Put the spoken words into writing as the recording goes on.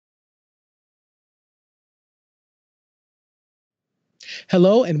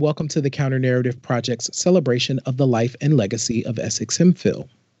Hello and welcome to the Counter Narrative Project's celebration of the life and legacy of Essex Hemphill.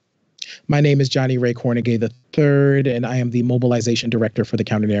 My name is Johnnie Kornegay III, and I am the Mobilization Director for the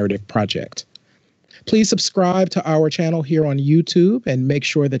Counter Narrative Project. Please subscribe to our channel here on YouTube and make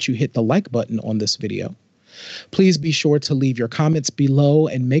sure that you hit the like button on this video. Please be sure to leave your comments below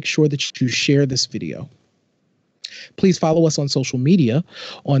and make sure that you share this video. Please follow us on social media.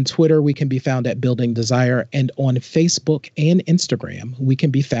 On Twitter, we can be found at Building Desire, and on Facebook and Instagram, we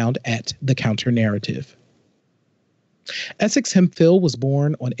can be found at The Counter Narrative. Essex Hemphill was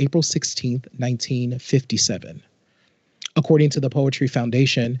born on April 16, 1957. According to the Poetry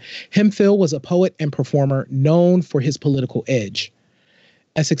Foundation, Hemphill was a poet and performer known for his political edge.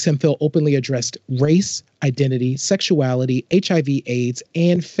 Essex Hemphill openly addressed race, identity, sexuality, HIV/AIDS,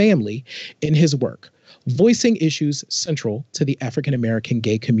 and family in his work, voicing issues central to the African American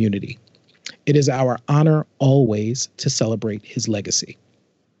gay community. It is our honor always to celebrate his legacy.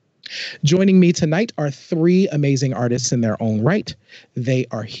 Joining me tonight are three amazing artists in their own right. They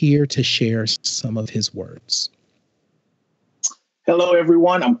are here to share some of his words. Hello,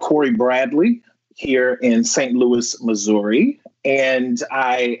 everyone. I'm Cory Bradley here in St. Louis, Missouri, and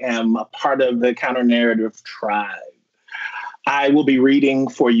I am a part of the Counter Narrative Tribe. I will be reading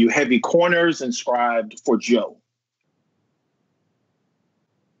for you Heavy Corners, inscribed for Joe.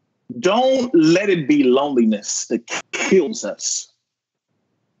 Don't let it be loneliness that kills us.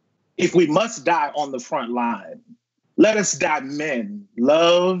 If we must die on the front line, let us die men,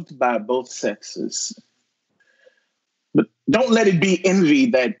 loved by both sexes. But don't let it be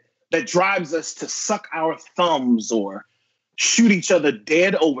envy that drives us to suck our thumbs or shoot each other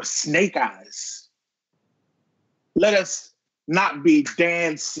dead over snake eyes. Let us not be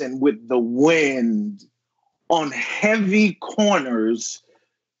dancing with the wind on heavy corners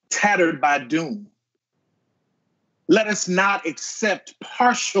tattered by doom. Let us not accept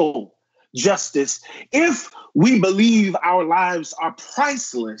partial justice. If we believe our lives are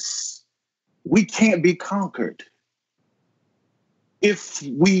priceless, we can't be conquered. If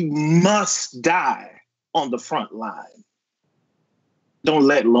we must die on the front line, don't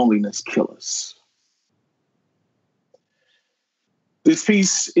let loneliness kill us. This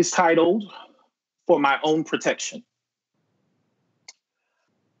piece is titled For My Own Protection.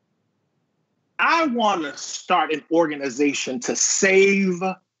 I want to start an organization to save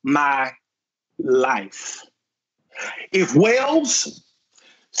my life. If whales,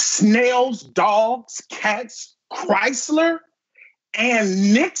 snails, dogs, cats, Chrysler,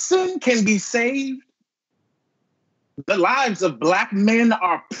 and Nixon can be saved, the lives of Black men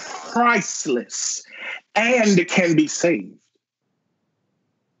are priceless and can be saved.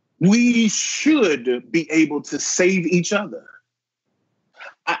 We should be able to save each other.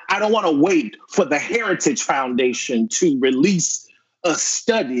 I don't want to wait for the Heritage Foundation to release a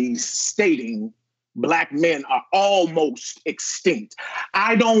study stating Black men are almost extinct.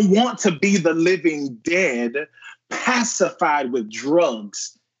 I don't want to be the living dead, pacified with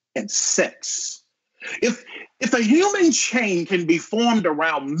drugs and sex. If a human chain can be formed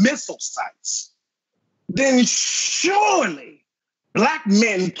around missile sites, then surely Black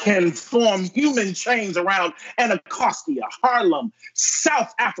men can form human chains around Anacostia, Harlem,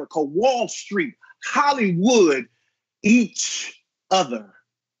 South Africa, Wall Street, Hollywood, each other.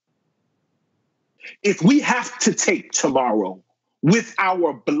 If we have to take tomorrow with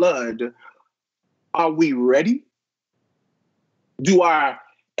our blood, are we ready? Do our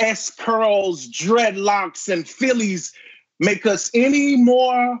S-curls, dreadlocks, and Phillies make us any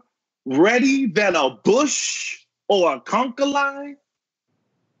more ready than a Bush or a conker line?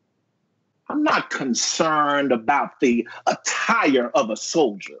 I'm not concerned about the attire of a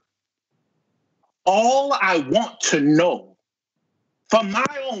soldier. All I want to know for my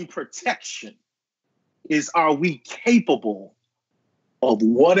own protection is, are we capable of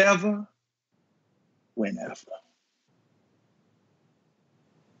whatever, whenever?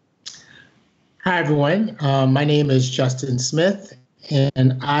 Hi, everyone. My name is Justin Smith,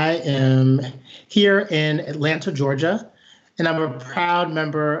 and I am here in Atlanta, Georgia, and I'm a proud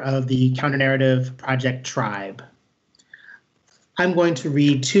member of the Counter Narrative Project Tribe. I'm going to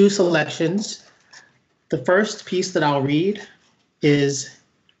read two selections. The first piece that I'll read is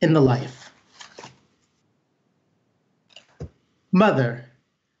In the Life. Mother,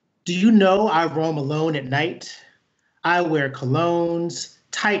 do you know I roam alone at night? I wear colognes,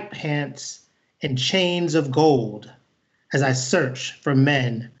 tight pants, and chains of gold as I search for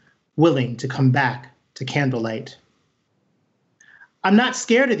men willing to come back to candlelight. I'm not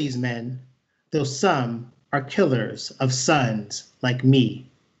scared of these men, though some are killers of sons like me.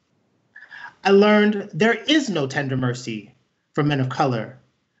 I learned there is no tender mercy for men of color,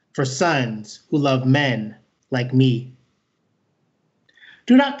 for sons who love men like me.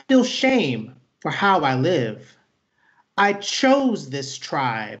 Do not feel shame for how I live. I chose this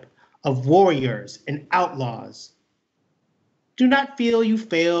tribe of warriors and outlaws. Do not feel you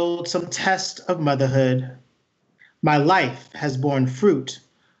failed some test of motherhood. My life has borne fruit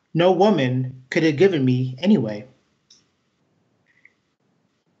no woman could have given me anyway.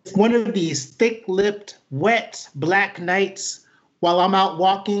 One of these thick-lipped, wet, black nights, while I'm out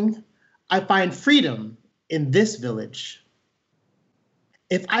walking, I find freedom in this village.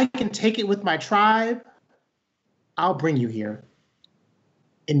 If I can take it with my tribe, I'll bring you here.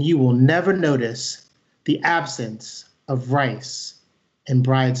 And you will never notice the absence of rice and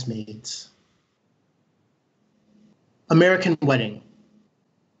bridesmaids. American Wedding.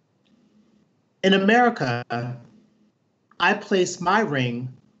 In America, I place my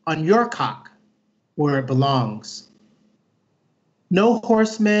ring on your cock where it belongs. No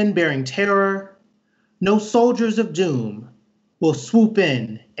horsemen bearing terror, no soldiers of doom will swoop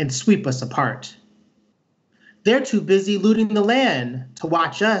in and sweep us apart. They're too busy looting the land to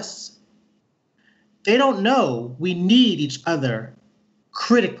watch us. They don't know we need each other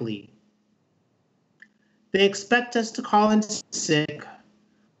critically. They expect us to call in sick,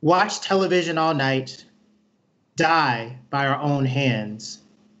 watch television all night, die by our own hands.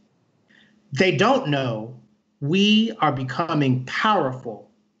 They don't know we are becoming powerful.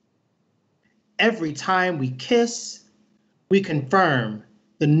 Every time we kiss, we confirm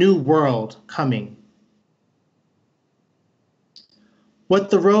the new world coming. What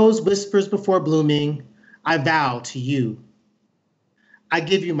the rose whispers before blooming, I vow to you. I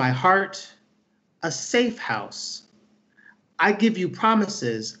give you my heart, a safe house. I give you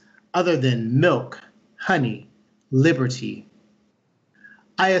promises other than milk, honey, liberty.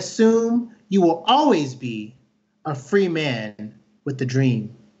 I assume you will always be a free man with a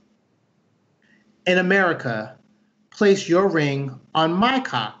dream. In America, place your ring on my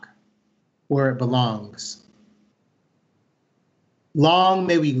cock where it belongs. Long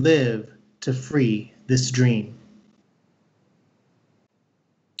may we live to free this dream.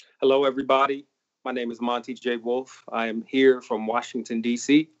 Hello, everybody. My name is Monte J. Wolfe. I am here from Washington,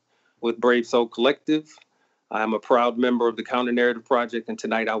 D.C. with Brave Soul Collective. I am a proud member of the Counter Narrative Project, and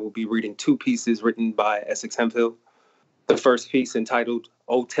tonight I will be reading two pieces written by Essex Hemphill. The first piece entitled,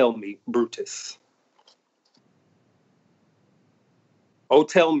 "Oh Tell Me, Brutus." Oh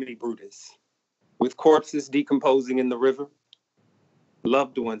tell me, Brutus, with corpses decomposing in the river,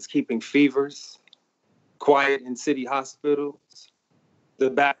 loved ones keeping fevers, quiet in city hospitals, the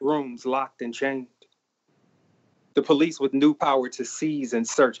back rooms locked and chained, the police with new power to seize and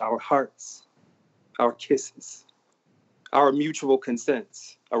search our hearts, our kisses, our mutual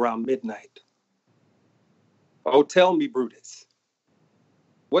consents around midnight. Oh, tell me, Brutus,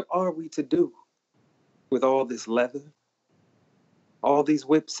 what are we to do with all this leather, all these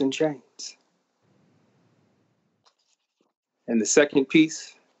whips and chains? And the second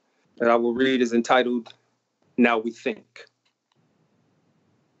piece that I will read is entitled, Now We Think.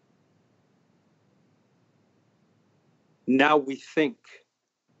 Now we think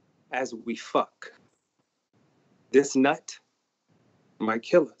as we fuck. This nut might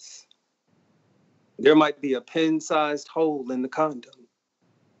kill us. There might be a pin-sized hole in the condom,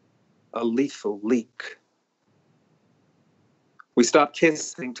 a lethal leak. We stop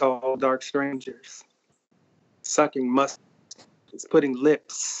kissing tall, dark strangers, sucking muscles, putting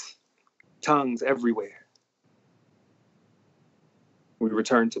lips, tongues everywhere. We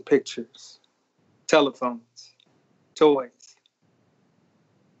return to pictures, telephones, toys,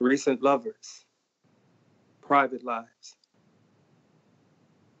 recent lovers, private lives.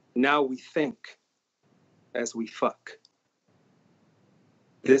 Now we think as we fuck.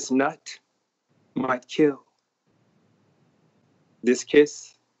 This nut might kill. This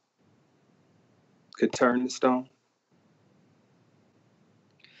kiss could turn to stone.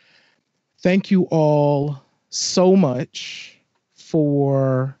 Thank you all so much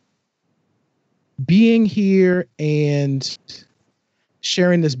for being here and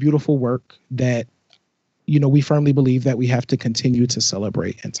sharing this beautiful work that, you know, we firmly believe that we have to continue to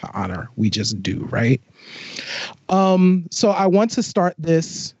celebrate and to honor. We just do, right? So I want to start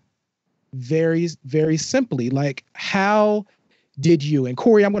this very, very simply. Like, how did you, and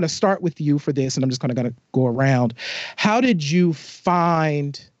Cory, I'm going to start with you for this, and I'm just going to go around. How did you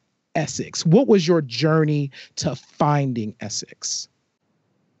find Essex? What was your journey to finding Essex?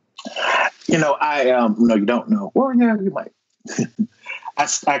 You know, no, you don't know. Well, yeah, you might.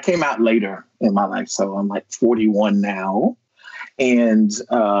 I came out later in my life, so I'm like 41 now, and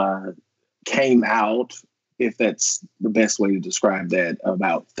came out if that's the best way to describe that,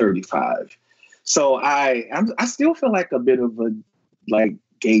 about 35. So I still feel like a bit of a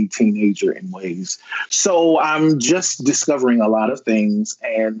gay teenager in ways. So I'm just discovering a lot of things,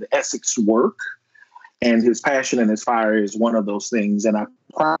 and Essex work and his passion and his fire is one of those things. And I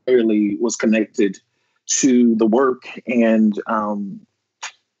primarily was connected to the work and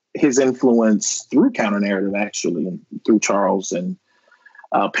his influence through counter narrative, actually, and through Charles, and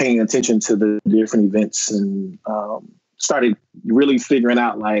paying attention to the different events, and started really figuring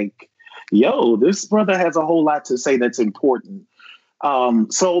out yo, this brother has a whole lot to say that's important.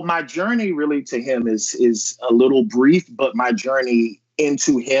 So my journey really to him is a little brief, but my journey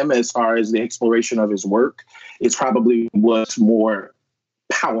into him as far as the exploration of his work is probably what's more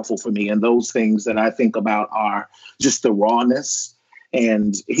powerful for me. And those things that I think about are just the rawness.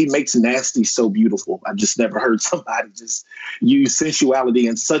 And he makes nasty so beautiful. I've just never heard somebody just use sensuality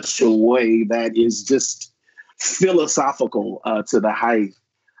in such a way that is just philosophical to the height.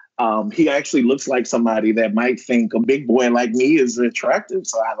 He actually looks like somebody that might think a big boy like me is attractive.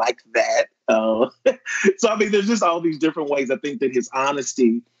 So I like that. So, I mean, there's just all these different ways. I think that his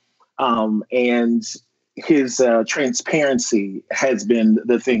honesty and his transparency has been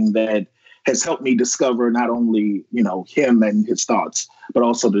the thing that has helped me discover not only, him and his thoughts, but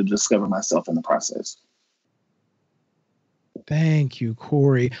also to discover myself in the process. Thank you,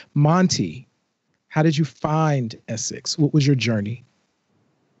 Cory. Monte, how did you find Essex? What was your journey?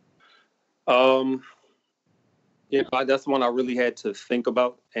 That's one I really had to think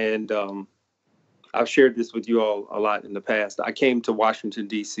about. And I've shared this with you all a lot in the past. I came to Washington,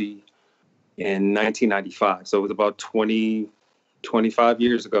 D.C. in 1995. So it was about 25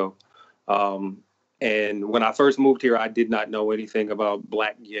 years ago. And when I first moved here, I did not know anything about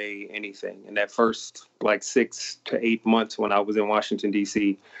Black, gay, anything. And that first 6 to 8 months when I was in Washington,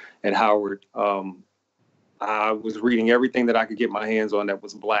 D.C. at Howard, I was reading everything that I could get my hands on that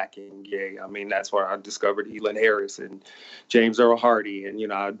was Black and gay. I mean, that's where I discovered Elin Harris and James Earl Hardy. And,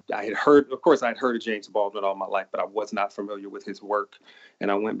 I had heard, of course, I'd heard of James Baldwin all my life, but I was not familiar with his work. And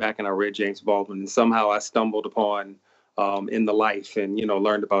I went back and I read James Baldwin, and somehow I stumbled upon In the Life, and,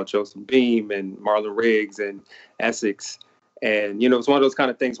 learned about Joseph Beam and Marlon Riggs and Essex. And, it was one of those kind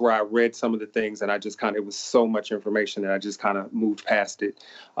of things where I read some of the things and I just it was so much information that I just kind of moved past it.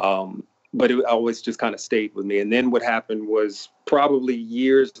 But it always just kind of stayed with me. And then what happened was probably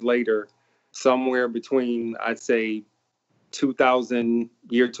years later, somewhere between, I'd say, 2000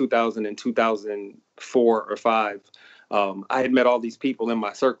 and 2004 or 5, I had met all these people in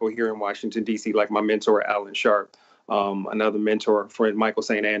my circle here in Washington, D.C., like my mentor, Alan Sharp, another mentor, friend, Michael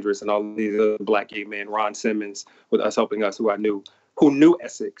St. Andrews, and all these other Black gay men, Ron Simmons, with Us Helping Us, who knew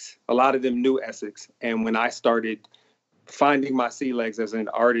Essex. A lot of them knew Essex. And when I started finding my sea legs as an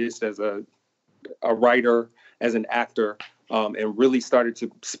artist, as a writer, as an actor, and really started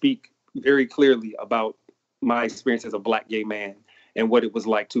to speak very clearly about my experience as a Black gay man and what it was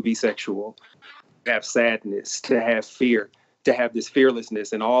like to be sexual, to have sadness, to have fear, to have this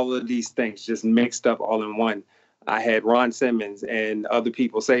fearlessness, and all of these things just mixed up all in one. I had Ron Simmons and other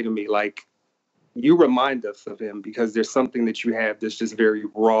people say to me, you remind us of him because there's something that you have that's just very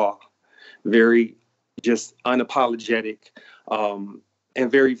raw, very just unapologetic, and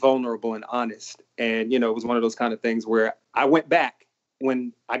very vulnerable and honest. And, it was one of those kind of things where I went back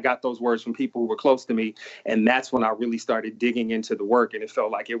when I got those words from people who were close to me. And that's when I really started digging into the work. And it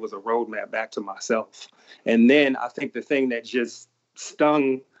felt like it was a roadmap back to myself. And then I think the thing that just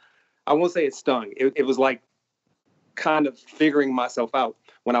stung, I won't say it stung. It was like kind of figuring myself out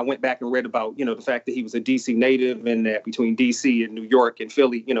when I went back and read about, the fact that he was a DC native, and that between DC and New York and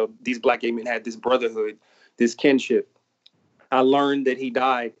Philly, these Black gay men had this brotherhood, this kinship. I learned that he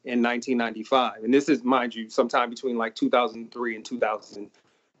died in 1995. And this is, mind you, sometime between 2003 and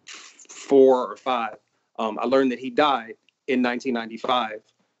 2004 or 5. I learned that he died in 1995,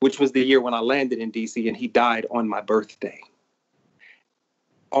 which was the year when I landed in DC, and he died on my birthday.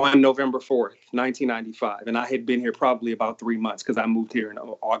 On November 4th, 1995. And I had been here probably about 3 months because I moved here in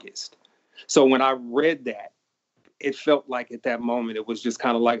August. So when I read that, it felt like at that moment, it was just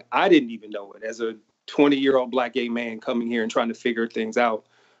kind of like, I didn't even know it. As a 20-year-old Black gay man coming here and trying to figure things out,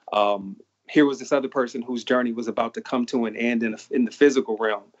 here was this other person whose journey was about to come to an end in the physical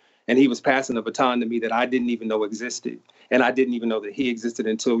realm. And he was passing a baton to me that I didn't even know existed. And I didn't even know that he existed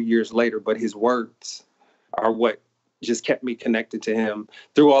until years later. But his words are what just kept me connected to him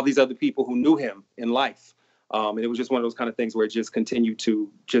through all these other people who knew him in life. And it was just one of those kind of things where it just continued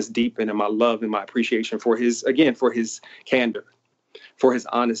to just deepen in my love and my appreciation for his candor. for his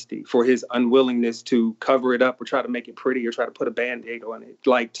honesty, for his unwillingness to cover it up or try to make it pretty or try to put a Band-Aid on it,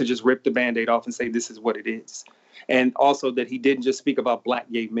 like to just rip the Band-Aid off and say, this is what it is. And also that he didn't just speak about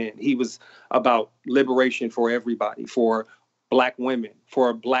Black gay men. He was about liberation for everybody, for Black women,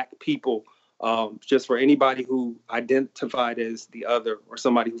 for Black people, just for anybody who identified as the other or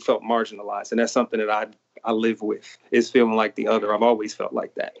somebody who felt marginalized. And that's something that I live with, is feeling like the other. I've always felt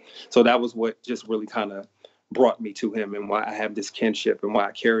like that. So that was what just really kind of brought me to him and why I have this kinship and why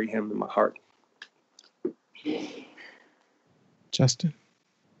I carry him in my heart. Justin?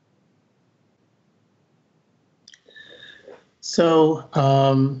 So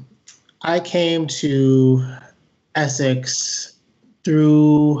I came to Essex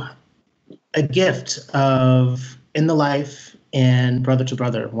through a gift of In the Life and Brother to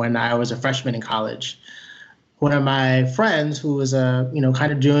Brother when I was a freshman in college. One of my friends who was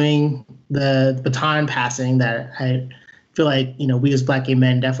kind of doing the baton passing that I feel like, we as Black gay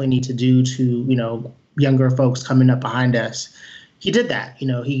men definitely need to do to, younger folks coming up behind us. He did that. I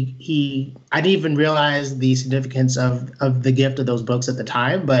didn't even realize the significance of the gift of those books at the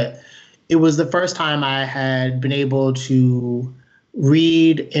time, but it was the first time I had been able to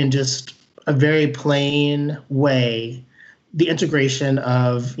read in just a very plain way the integration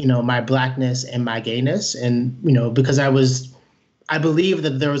of, my Blackness and my gayness. And, because I believe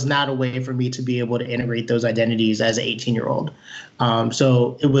that there was not a way for me to be able to integrate those identities as an 18-year-old.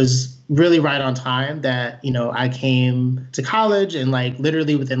 So it was really right on time that, I came to college and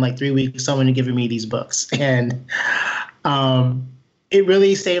literally within 3 weeks, someone had given me these books. And it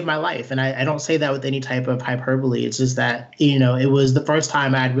really saved my life. And I don't say that with any type of hyperbole. It's just that, it was the first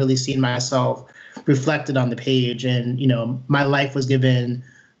time I'd really seen myself reflected on the page, and my life was given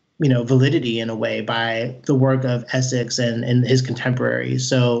validity in a way by the work of Essex and his contemporaries.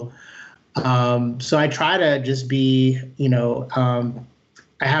 So I try to just be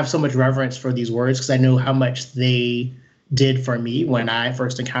I have so much reverence for these words because I know how much they did for me when I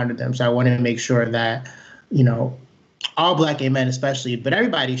first encountered them. So I wanted to make sure that all Black gay men especially, but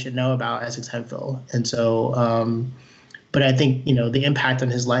everybody should know about Essex Hemphill. And so but I think, the impact on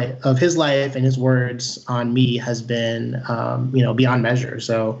his life and his words on me has been, beyond measure.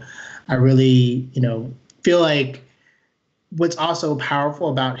 So I really, feel like what's also powerful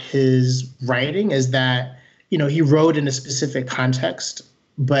about his writing is that, he wrote in a specific context,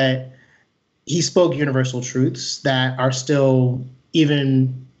 but he spoke universal truths that are still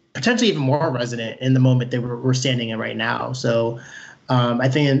potentially even more resonant in the moment that we're standing in right now. So I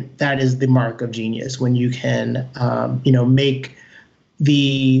think that is the mark of genius, when you can, make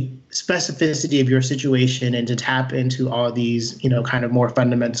the specificity of your situation and to tap into all these, kind of more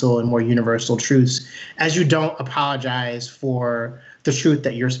fundamental and more universal truths as you don't apologize for the truth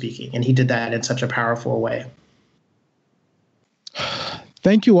that you're speaking. And he did that in such a powerful way.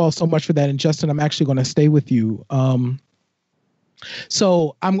 Thank you all so much for that. And Justin, I'm actually going to stay with you.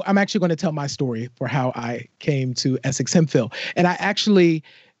 So I'm actually going to tell my story for how I came to Essex Hemphill. And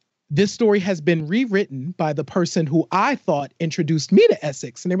this story has been rewritten by the person who I thought introduced me to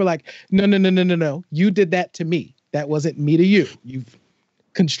Essex. And they were like, no. You did that to me. That wasn't me to you. You've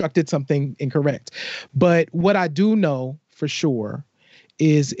constructed something incorrect. But what I do know for sure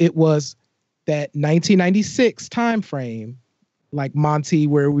is it was that 1996 timeframe, like Monte,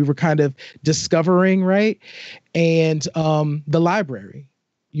 where we were kind of discovering, right? And the library,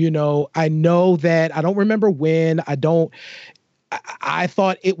 I know that I don't remember when, I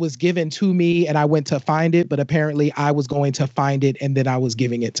thought it was given to me and I went to find it, but apparently I was going to find it and then I was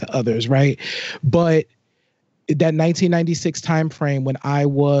giving it to others, right? But that 1996 timeframe when I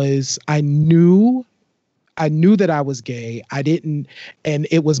knew that I was gay. And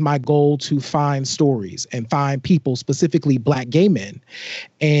it was my goal to find stories and find people, specifically Black gay men.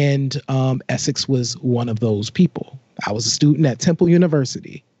 And Essex was one of those people. I was a student at Temple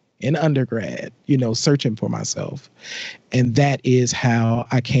University in undergrad, searching for myself. And that is how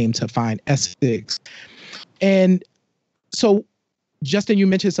I came to find Essex. And so, Justin, you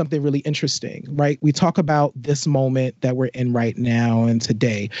mentioned something really interesting, right? We talk about this moment that we're in right now and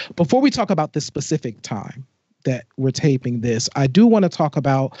today. Before we talk about this specific time that we're taping this, I do want to talk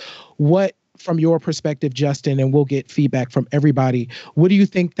about what, from your perspective, Justin, and we'll get feedback from everybody, what do you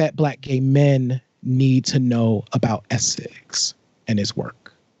think that Black gay men need to know about Essex and his work?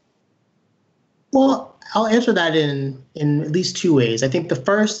 Well, I'll answer that in at least two ways. I think the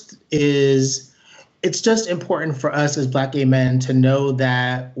first is it's just important for us as Black gay men to know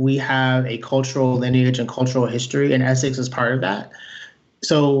that we have a cultural lineage and cultural history, and Essex is part of that.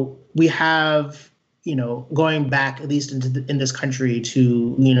 So we have, going back at least in this country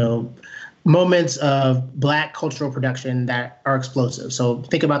to, moments of Black cultural production that are explosive. So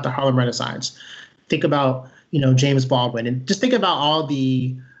think about the Harlem Renaissance. Think about, James Baldwin, and just think about all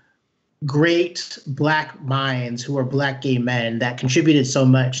the great Black minds who are Black gay men that contributed so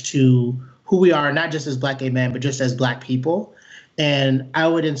much to who we are, not just as Black gay men, but just as Black people. And I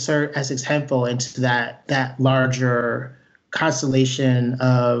would insert Essex Hemphill into that larger constellation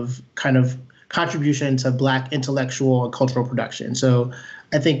of kind of contribution to Black intellectual and cultural production. So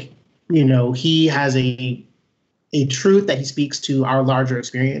I think, he has a truth that he speaks to our larger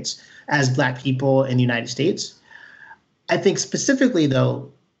experience as Black people in the United States. I think specifically,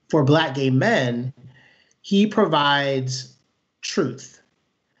 though, for Black gay men, he provides truth,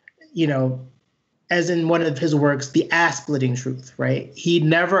 as in one of his works, the ass-splitting truth, right? He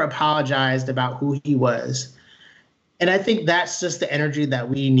never apologized about who he was. And I think that's just the energy that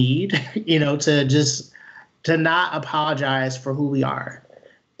we need, to not apologize for who we are.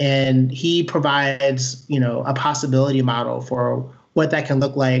 And he provides, a possibility model for what that can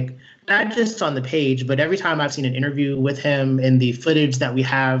look like, not just on the page, but every time I've seen an interview with him and the footage that we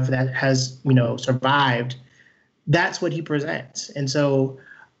have that has, survived, that's what he presents. And so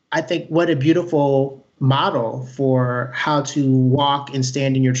I think what a beautiful model for how to walk and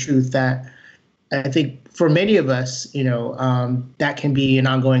stand in your truth that I think for many of us, that can be an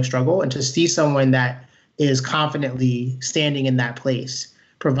ongoing struggle. And to see someone that is confidently standing in that place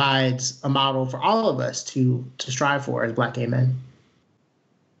provides a model for all of us to strive for as Black gay men.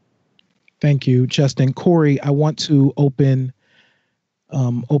 Thank you, Justin. Cory, I want to open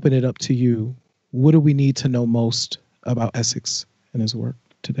it up to you. What do we need to know most about Essex and his work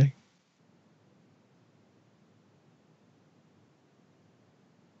today?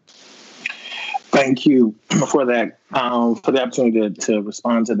 Thank you for that, for the opportunity to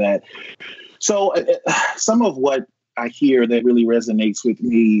respond to that. So some of what I hear that really resonates with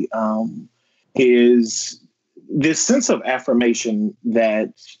me is this sense of affirmation that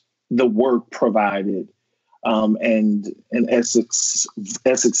the work provided and Essex's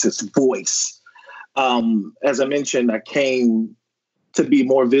voice. As I mentioned, I came to be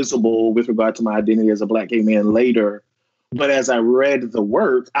more visible with regard to my identity as a Black gay man later. But as I read the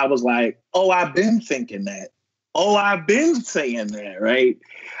work, I was like, oh, I've been thinking that. Oh, I've been saying that, right?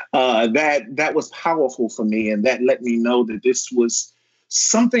 That was powerful for me. And that let me know that this was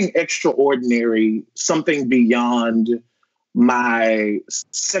something extraordinary, something beyond my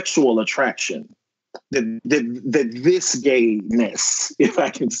sexual attraction. That this gayness, if I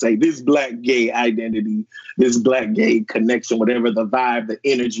can say, this Black gay identity, this Black gay connection, whatever the vibe, the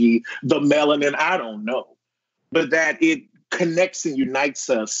energy, the melanin, I don't know. But that it connects and unites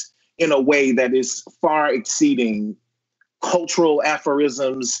us in a way that is far exceeding cultural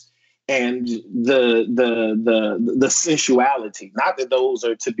aphorisms and the sensuality. Not that those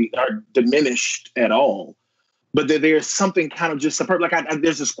are diminished at all, but that there's something kind of just superb. Like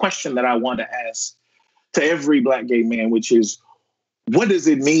there's this question that I want to ask to every Black gay man, which is, what does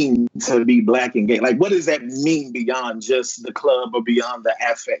it mean to be Black and gay? Like, what does that mean beyond just the club or beyond the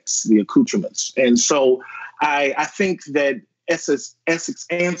affects, the accoutrements? And so I think that Essex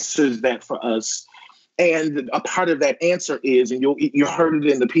answers that for us. And a part of that answer is, and you heard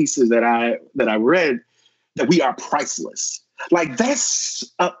it in the pieces that I read, that we are priceless. Like that's,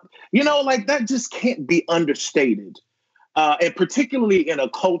 like that just can't be understated. And particularly in a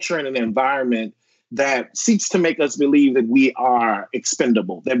culture and an environment that seeks to make us believe that we are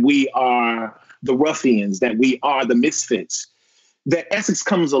expendable, that we are the ruffians, that we are the misfits, that Essex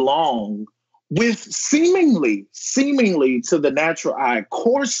comes along with seemingly to the natural eye,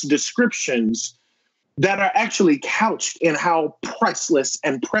 coarse descriptions that are actually couched in how priceless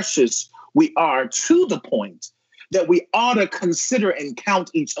and precious we are, to the point that we ought to consider and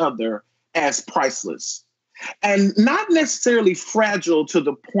count each other as priceless. And not necessarily fragile to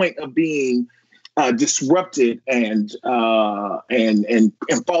the point of being disrupted and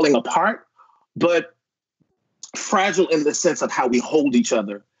falling apart, but fragile in the sense of how we hold each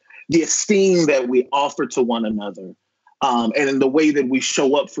other, the esteem that we offer to one another, and in the way that we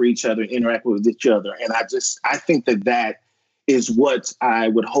show up for each other and interact with each other. And I think that is what I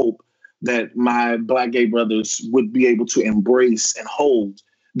would hope that my Black gay brothers would be able to embrace and hold,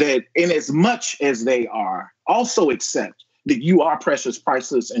 that in as much as they are, also accept that you are precious,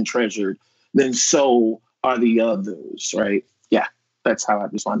 priceless, and treasured, then so are the others, right? Yeah, that's how I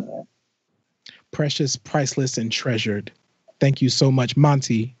respond to that. Precious, priceless, and treasured. Thank you so much,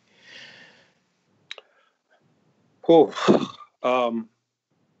 Monte. Cool.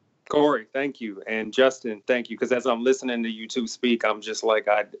 Cory, thank you. And Justin, thank you. Because as I'm listening to you two speak, I'm just like,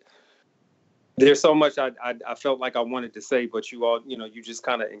 There's so much I felt like I wanted to say, but you all, you just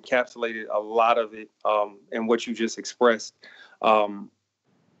kind of encapsulated a lot of it in what you just expressed.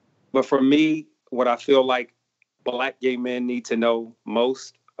 But for me, what I feel like Black gay men need to know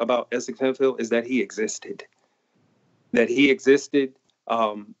most about Essex Hemphill is that he existed. That he existed.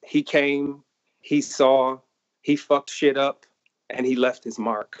 He came, he saw, he fucked shit up, and he left his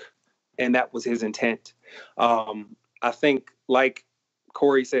mark. And that was his intent. I think, like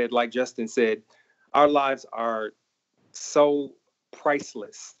Cory said, like Justin said, our lives are so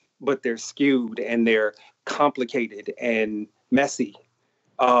priceless, but they're skewed and they're complicated and messy,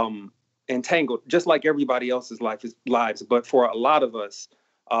 and tangled, just like everybody else's lives. But for a lot of us,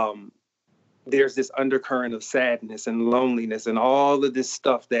 there's this undercurrent of sadness and loneliness and all of this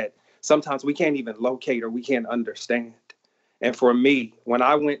stuff that sometimes we can't even locate or we can't understand. And for me, when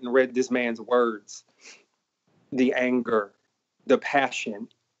I went and read this man's words, the anger, the passion,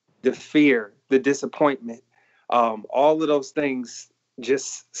 the fear, the disappointment, all of those things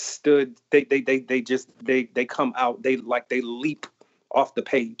just stood. They come out. They leap off the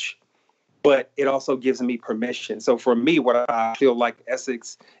page. But it also gives me permission. So for me, what I feel like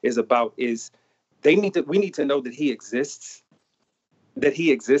Essex is about is we need to know that he exists, that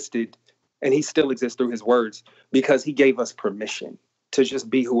he existed, and he still exists through his words because he gave us permission to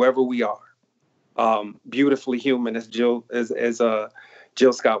just be whoever we are. Beautifully human, as Jill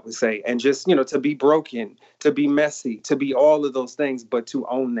Scott would say, and just, to be broken, to be messy, to be all of those things, but to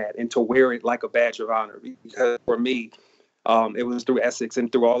own that and to wear it like a badge of honor. Because for me, it was through Essex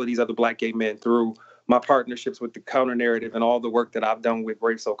and through all of these other Black gay men, through my partnerships with the counter narrative and all the work that I've done with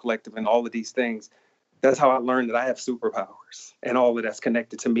Brave Soul Collective and all of these things. That's how I learned that I have superpowers, and all of that's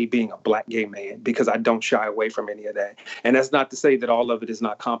connected to me being a Black gay man, because I don't shy away from any of that. And that's not to say that all of it is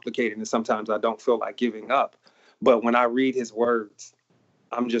not complicated, and sometimes I don't feel like giving up. But when I read his words,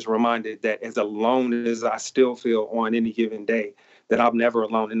 I'm just reminded that as alone as I still feel on any given day, that I'm never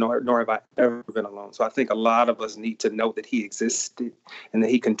alone, and nor have I ever been alone. So I think a lot of us need to know that he existed and that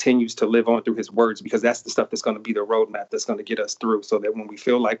he continues to live on through his words, because that's the stuff that's going to be the roadmap that's going to get us through, so that when we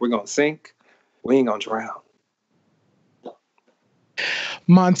feel like we're going to sink, we ain't going to drown.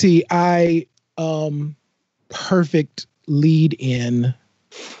 Monte, perfect lead in.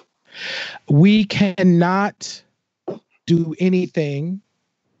 We cannot do anything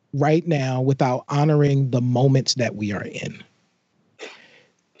right now without honoring the moments that we are in.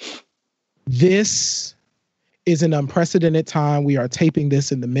 This is an unprecedented time. We are taping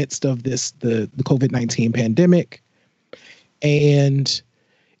this in the midst of the COVID-19 pandemic. And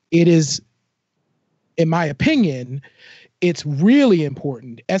it is, in my opinion, it's really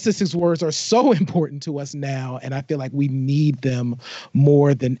important. Essex's words are so important to us now, and I feel like we need them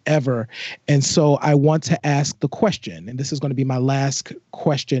more than ever. And so I want to ask the question, and this is going to be my last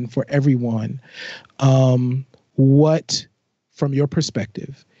question for everyone. What, from your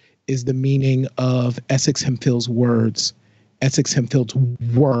perspective, is the meaning of Essex Hemphill's words, Essex Hemphill's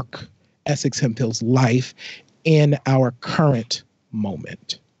work, Essex Hemphill's life in our current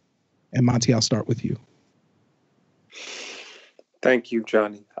moment? And Monte, I'll start with you. Thank you,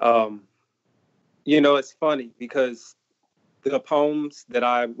 Johnny. It's funny because the poems that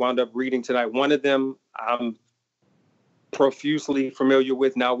I wound up reading tonight, one of them I'm profusely familiar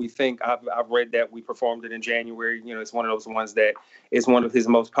with. Now We Think, I've read that. We performed it in January. It's one of those ones that is one of his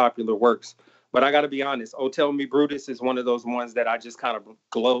most popular works. But I got to be honest, Oh Tell Me Brutus is one of those ones that I just kind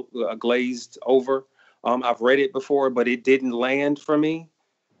of glazed over. I've read it before, but it didn't land for me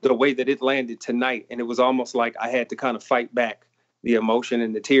the way that it landed tonight. And it was almost like I had to kind of fight back the emotion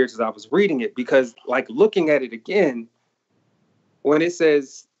and the tears as I was reading it, because like looking at it again, when it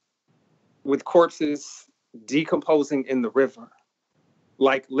says with corpses decomposing in the river,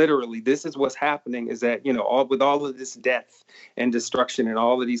 like literally this is what's happening, is that, with all of this death and destruction and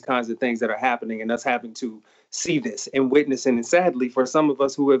all of these kinds of things that are happening, and us having to see this and witness it. And sadly, for some of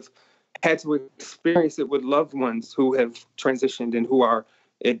us who have had to experience it with loved ones who have transitioned and who are,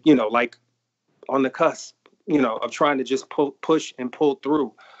 like on the cusp, of trying to just push and pull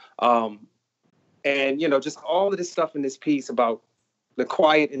through. And, just all of this stuff in this piece about the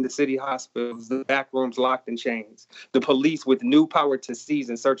quiet in the city hospitals, the back rooms locked in chains, the police with new power to seize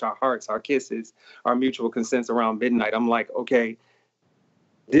and search our hearts, our kisses, our mutual consents around midnight. I'm like, okay,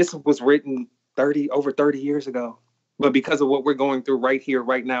 this was written over 30 years ago. But because of what we're going through right here,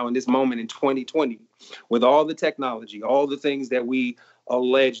 right now, in this moment in 2020, with all the technology, all the things that we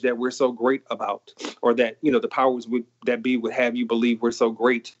allege that we're so great about, or that, the powers would have you believe we're so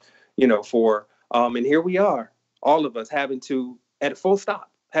great, for, and here we are, all of us having to, at a full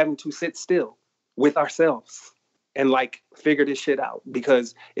stop, having to sit still with ourselves and like figure this shit out,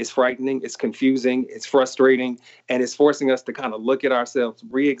 because it's frightening, it's confusing, it's frustrating, and it's forcing us to kind of look at ourselves,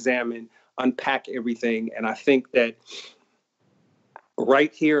 re-examine, unpack everything. And I think that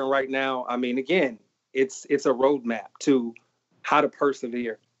right here and right now, I mean, again, it's a roadmap to how to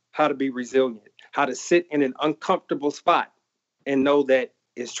persevere, how to be resilient, how to sit in an uncomfortable spot and know that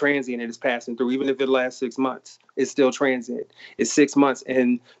it's transient and it's passing through. Even if it lasts 6 months, it's still transient. It's 6 months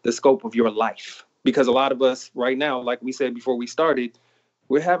in the scope of your life. Because a lot of us right now, like we said before we started,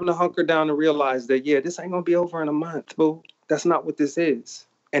 we're having to hunker down and realize that, yeah, this ain't going to be over in a month, boo. That's not what this is.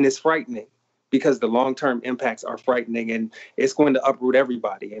 And it's frightening because the long-term impacts are frightening, and it's going to uproot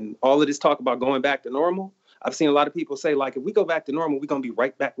everybody. And all of this talk about going back to normal, I've seen a lot of people say, like, if we go back to normal, we're going to be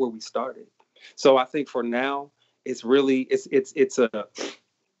right back where we started. So I think for now, it's really, it's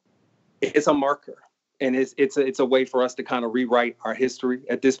a marker. And it's a way for us to kind of rewrite our history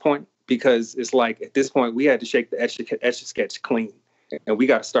at this point, because it's like at this point we had to shake the Etch-a-Sketch clean, and we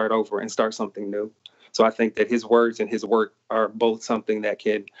got to start over and start something new. So I think that his words and his work are both something that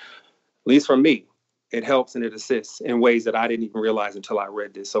can, at least for me, it helps and it assists in ways that I didn't even realize until I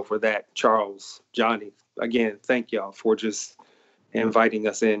read this. So for that, Charles, Johnnie, again, thank y'all for just inviting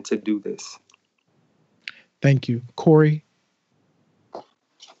us in to do this. Thank you. Cory?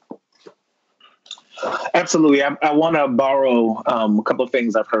 Absolutely. I want to borrow a couple of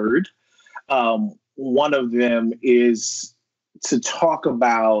things I've heard. One of them is to talk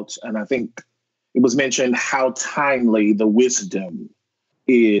about, and I think it was mentioned, how timely the wisdom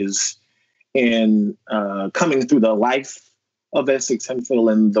is in coming through the life of Essex Hemphill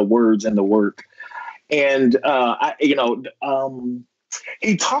and the words and the work. And,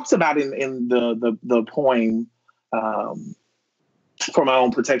 he talks about in the poem, For My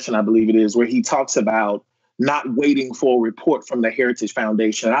Own Protection, I believe it is, where he talks about not waiting for a report from the Heritage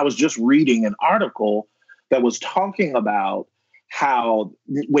Foundation. And I was just reading an article that was talking about how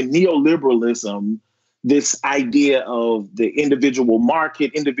when neoliberalism, this idea of the individual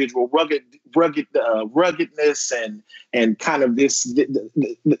market, individual ruggedness, and kind of this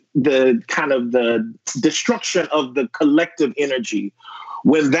the kind of the destruction of the collective energy,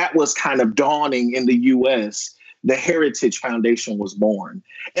 when that was kind of dawning in the U.S., the Heritage Foundation was born.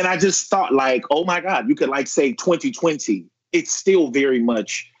 And I just thought, like, oh my God, you could like say 2020. It's still very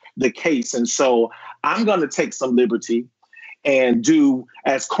much the case. And so I'm going to take some liberty and do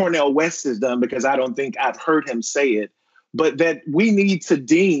as Cornel West has done, because I don't think I've heard him say it, but that we need to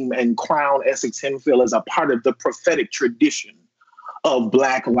deem and crown Essex Hemphill as a part of the prophetic tradition of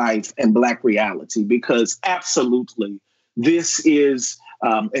Black life and Black reality, because absolutely this is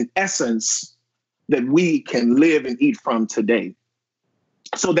an essence that we can live and eat from today.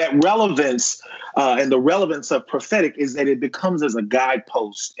 So that relevance and the relevance of prophetic is that it becomes as a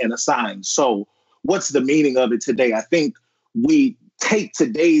guidepost and a sign. So what's the meaning of it today? I think we take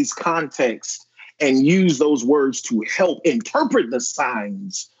today's context and use those words to help interpret the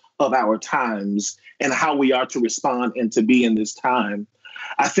signs of our times and how we are to respond and to be in this time.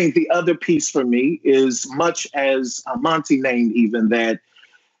 I think the other piece for me is, much as Monte named even, that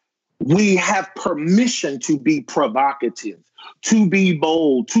we have permission to be provocative, to be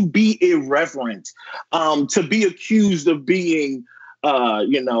bold, to be irreverent, to be accused of being,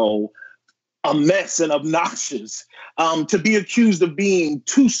 a mess and obnoxious, to be accused of being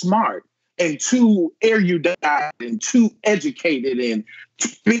too smart and too erudite and too educated, and to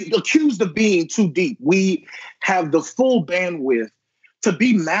be accused of being too deep. We have the full bandwidth to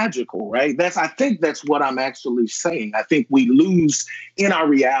be magical, right? I think that's what I'm actually saying. I think we lose in our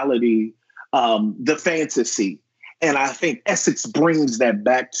reality the fantasy. And I think Essex brings that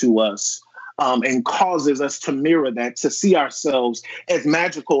back to us and causes us to mirror that, to see ourselves as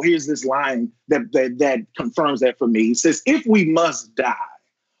magical. Here's this line that confirms that for me. He says, if we must die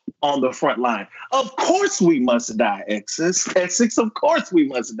on the front line, of course we must die, Essex, of course we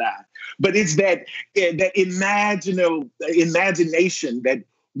must die. But it's that imagination that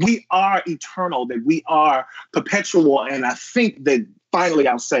we are eternal, that we are perpetual. And I think that finally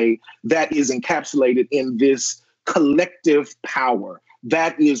I'll say that is encapsulated in this collective power.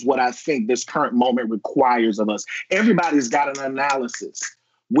 That is what I think this current moment requires of us. Everybody's got an analysis.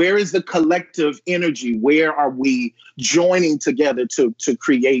 Where is the collective energy? Where are we joining together to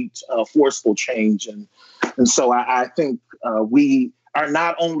create forceful change? And so I think we are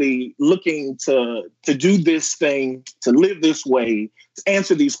not only looking to do this thing, to live this way, to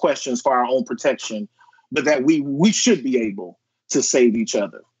answer these questions for our own protection, but that we should be able to save each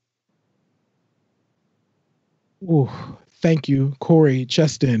other. Ooh, thank you, Cory.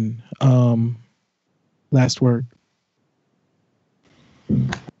 Justin, last word.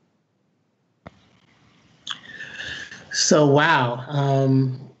 So, wow.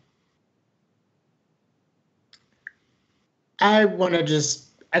 I want to just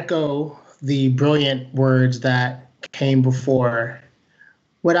echo the brilliant words that came before.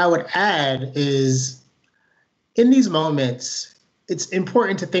 What I would add is, in these moments, it's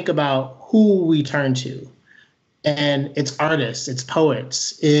important to think about who we turn to. And it's artists, it's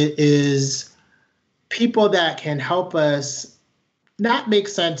poets, it is people that can help us not make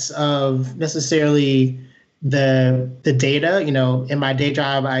sense of necessarily the data. You know, in my day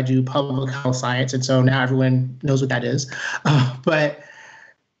job, I do public health science, and so now everyone knows what that is. But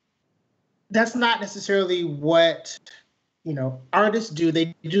that's not necessarily what, you know, artists do.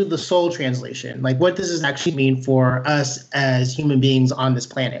 They do the soul translation, like what does this actually mean for us as human beings on this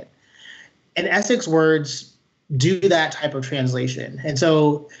planet? And Essex words do that type of translation. And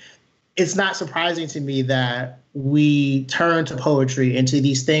so it's not surprising to me that we turn to poetry and to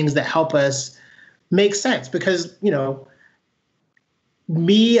these things that help us make sense, because, you know,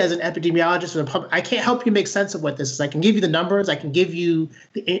 me as an epidemiologist, I can't help you make sense of what this is. I can give you the numbers, I can give you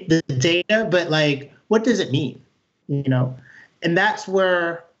the data, but like, what does it mean? You know, and that's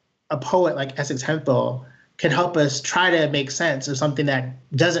where a poet like Essex Hemphill can help us try to make sense of something that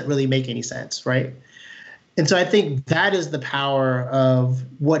doesn't really make any sense, right? And so I think that is the power of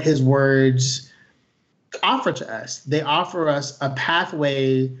what his words offer to us. They offer us a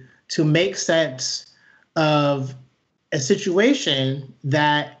pathway to make sense of a situation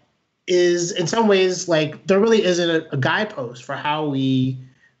that is, in some ways, like there really isn't a guidepost for how we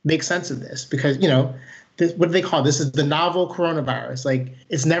make sense of this. Because, you know, what do they call it? This is the novel coronavirus. Like,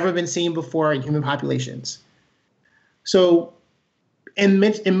 it's never been seen before in human populations. So in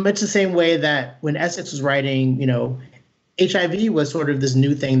much the same way that when Essex was writing, you know, HIV was sort of this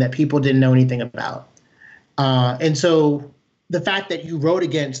new thing that people didn't know anything about. And so the fact that you wrote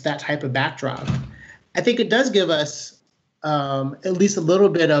against that type of backdrop, I think it does give us at least a little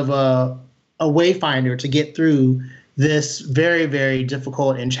bit of a wayfinder to get through this very, very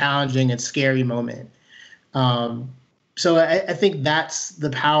difficult and challenging and scary moment. So I think that's the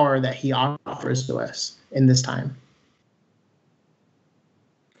power that he offers to us in this time.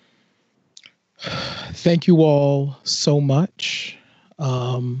 Thank you all so much.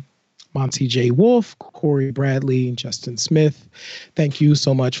 Monte J, Wolfe, Cory Bradley, and Justin Smith, thank you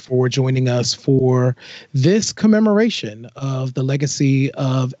so much for joining us for this commemoration of the legacy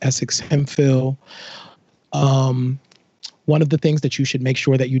of Essex Hemphill. One of the things that you should make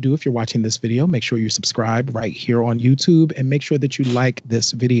sure that you do if you're watching this video, make sure you subscribe right here on YouTube, and make sure that you like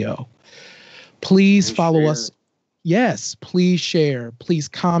this video. Please follow us. Yes, please share. Please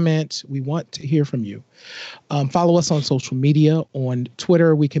comment. We want to hear from you. Follow us on social media. On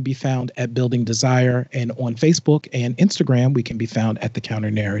Twitter, we can be found at Building Desire, and on Facebook and Instagram, we can be found at The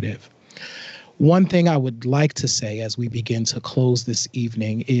Counter Narrative. One thing I would like to say as we begin to close this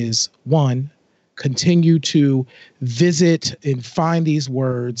evening is, one, continue to visit and find these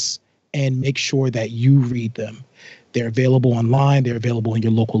words and make sure that you read them. They're available online. They're available in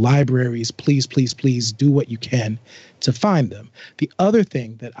your local libraries. Please, please, please do what you can to find them. The other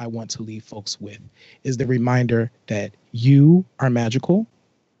thing that I want to leave folks with is the reminder that you are magical,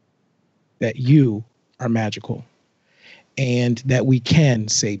 and that we can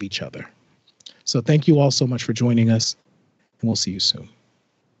save each other. So thank you all so much for joining us, and we'll see you soon.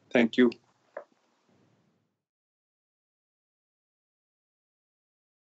 Thank you.